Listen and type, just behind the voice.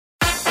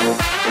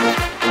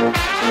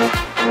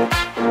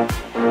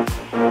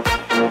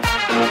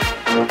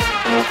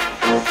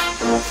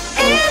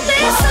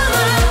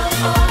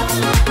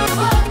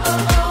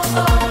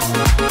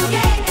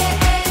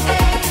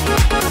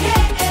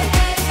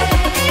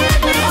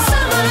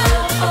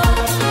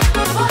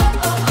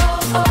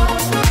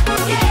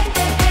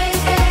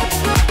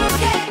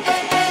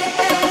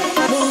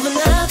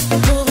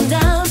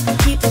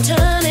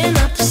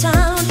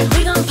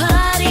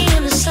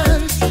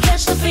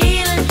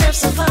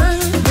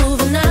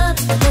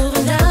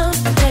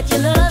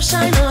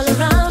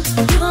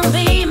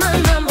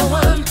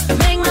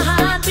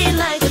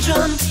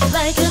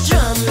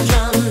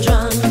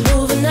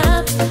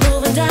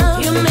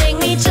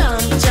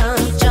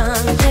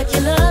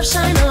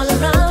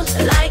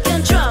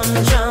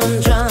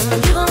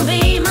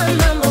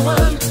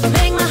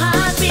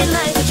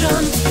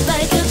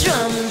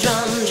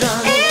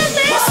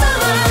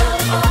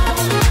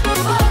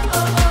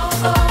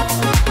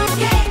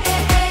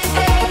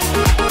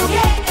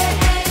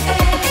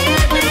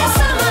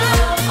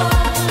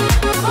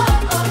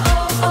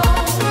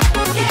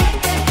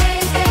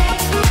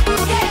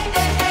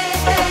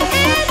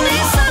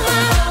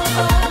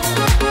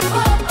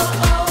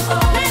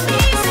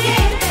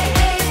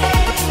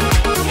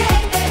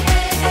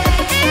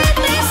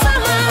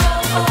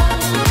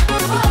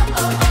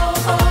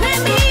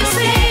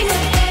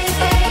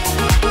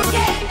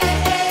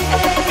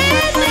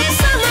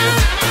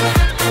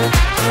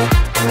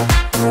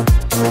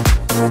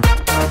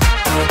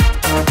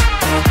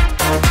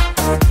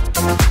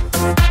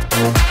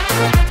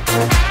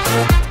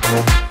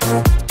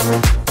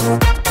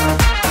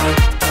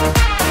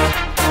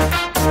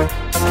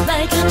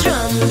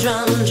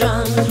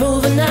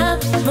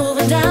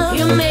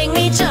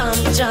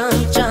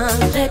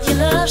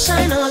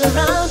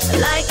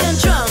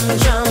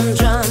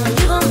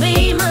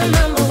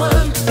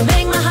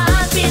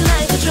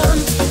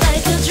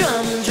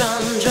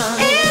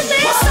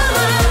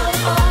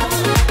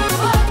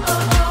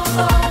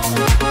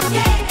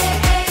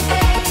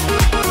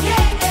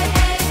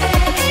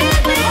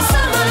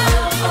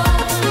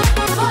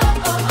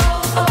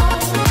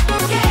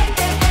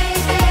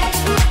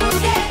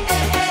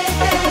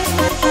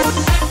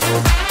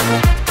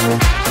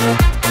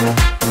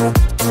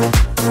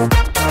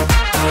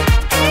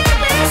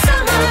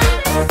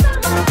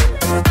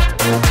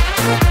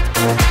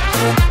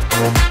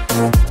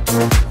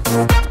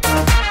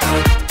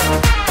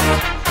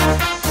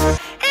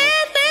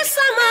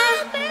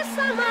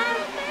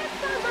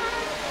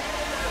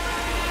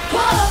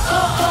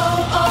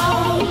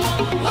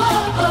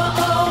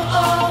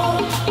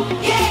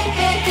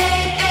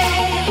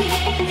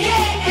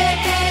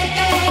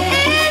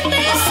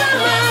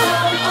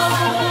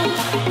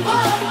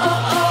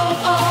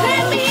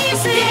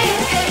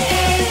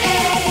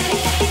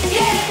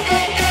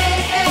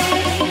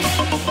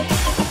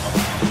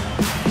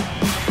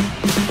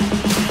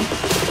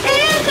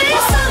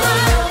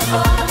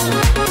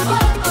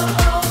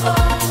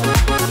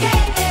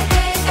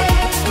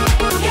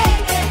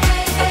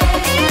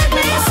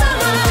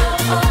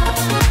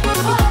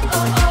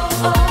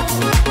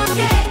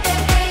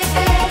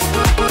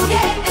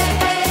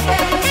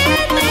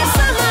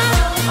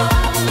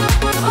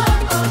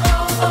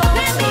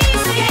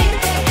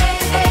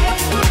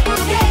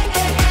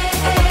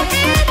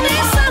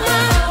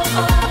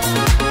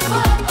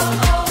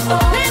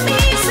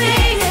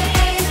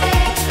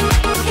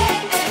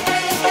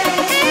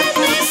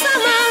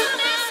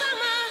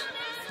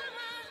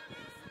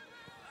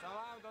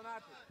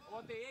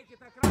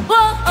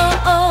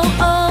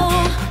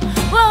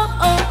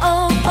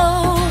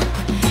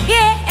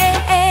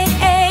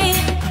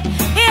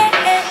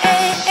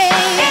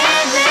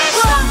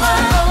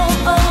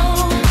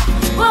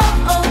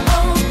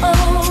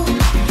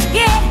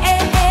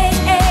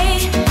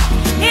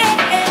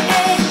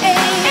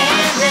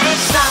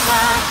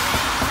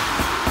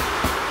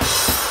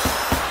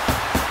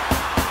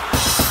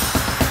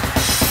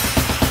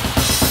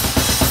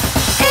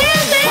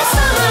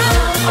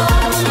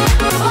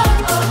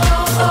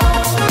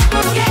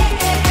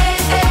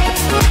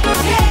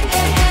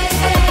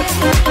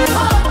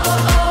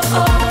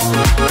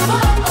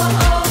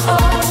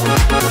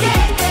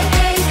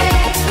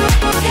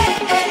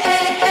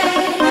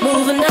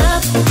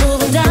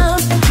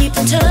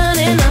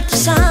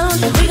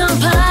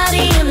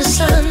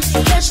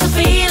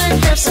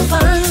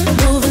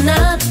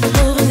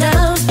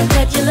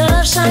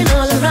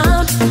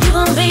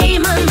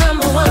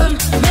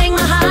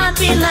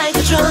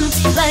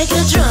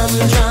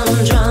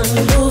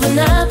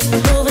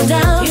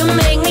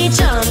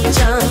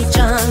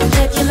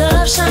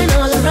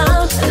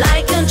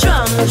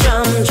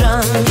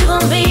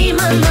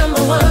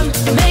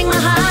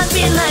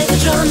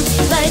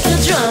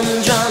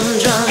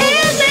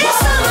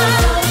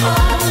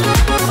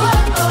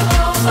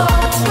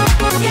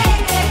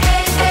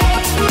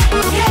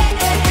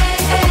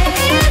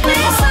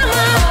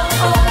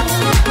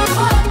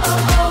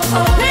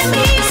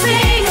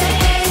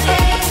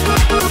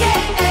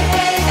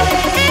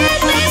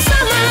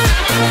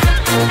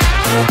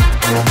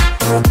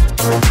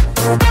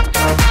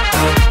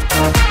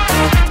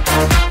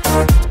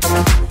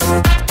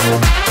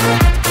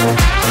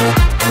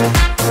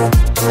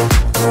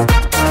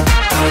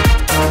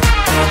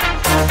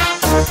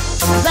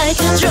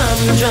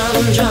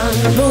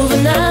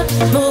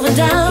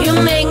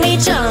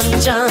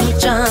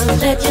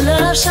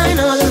love shine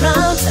all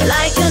around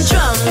like a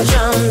drum,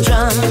 drum,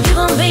 drum. You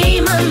gon'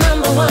 be my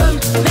number one.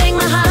 Make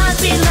my heart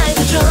beat like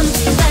a drum,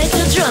 like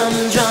a drum,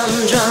 drum,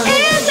 drum.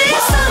 In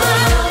this summer,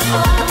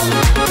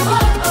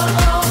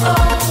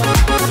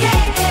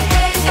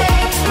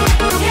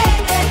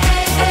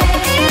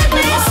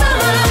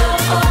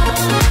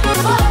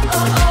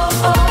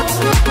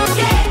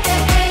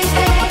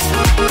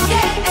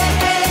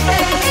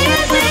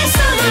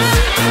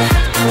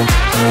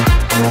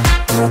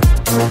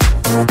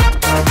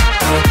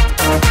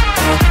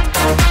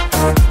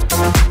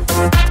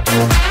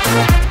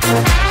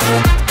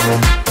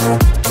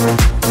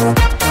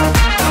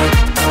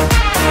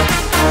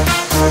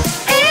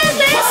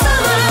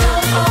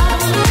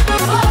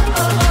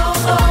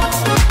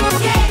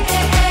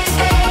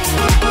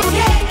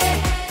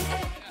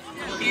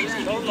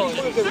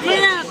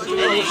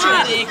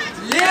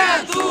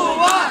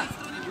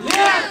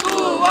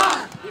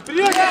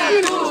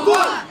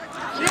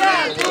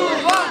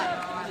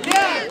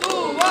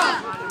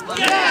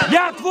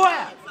 Я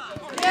твоя!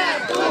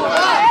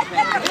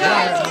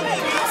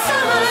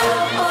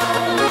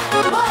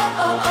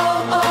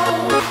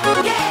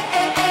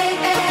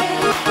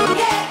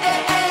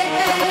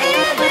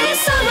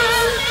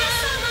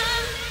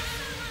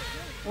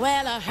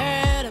 Well, I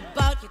heard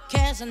about your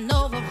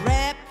Casanova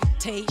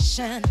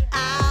reputation.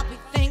 I'll be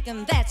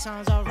thinking that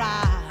sounds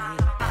alright.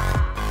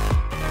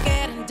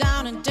 Getting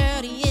down and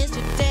dirty is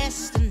your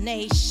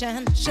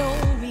destination. Show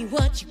me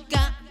what you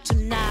got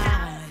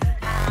tonight.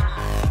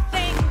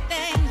 Think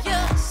that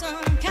you're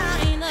some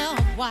kind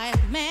of wild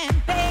man,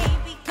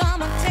 baby.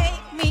 Come and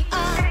take me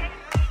up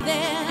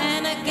there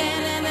and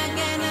again and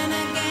again and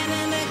again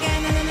and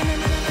again and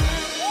again.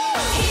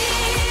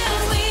 Here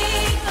we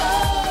go,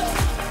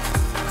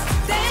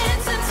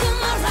 dancing to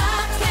my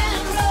rock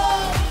and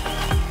roll.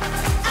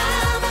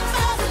 I'm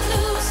about to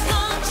lose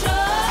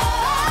control.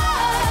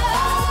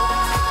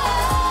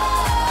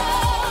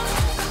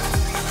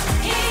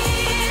 Here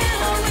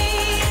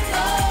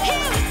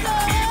we go,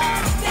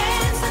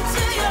 dancing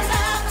to your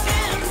rock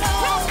and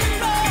roll,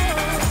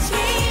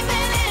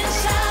 screaming and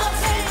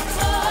shouting.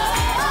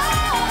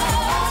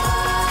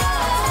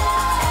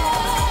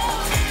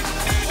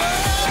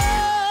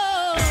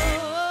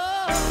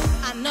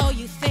 I know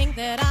you think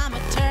that I'm a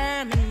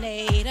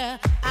Terminator.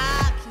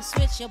 I can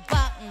switch your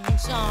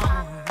buttons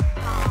on,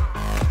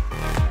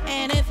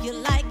 and if you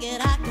like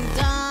it, I can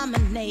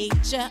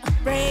dominate you,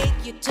 break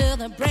you till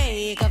the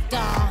break of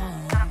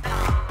dawn,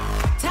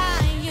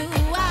 tie you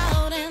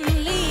out and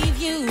leave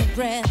you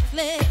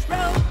breathless,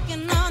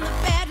 broken on the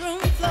bedroom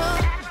floor.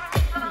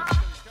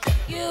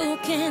 You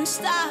can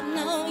stop,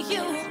 no,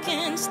 you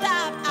can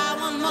stop. I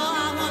want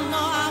more.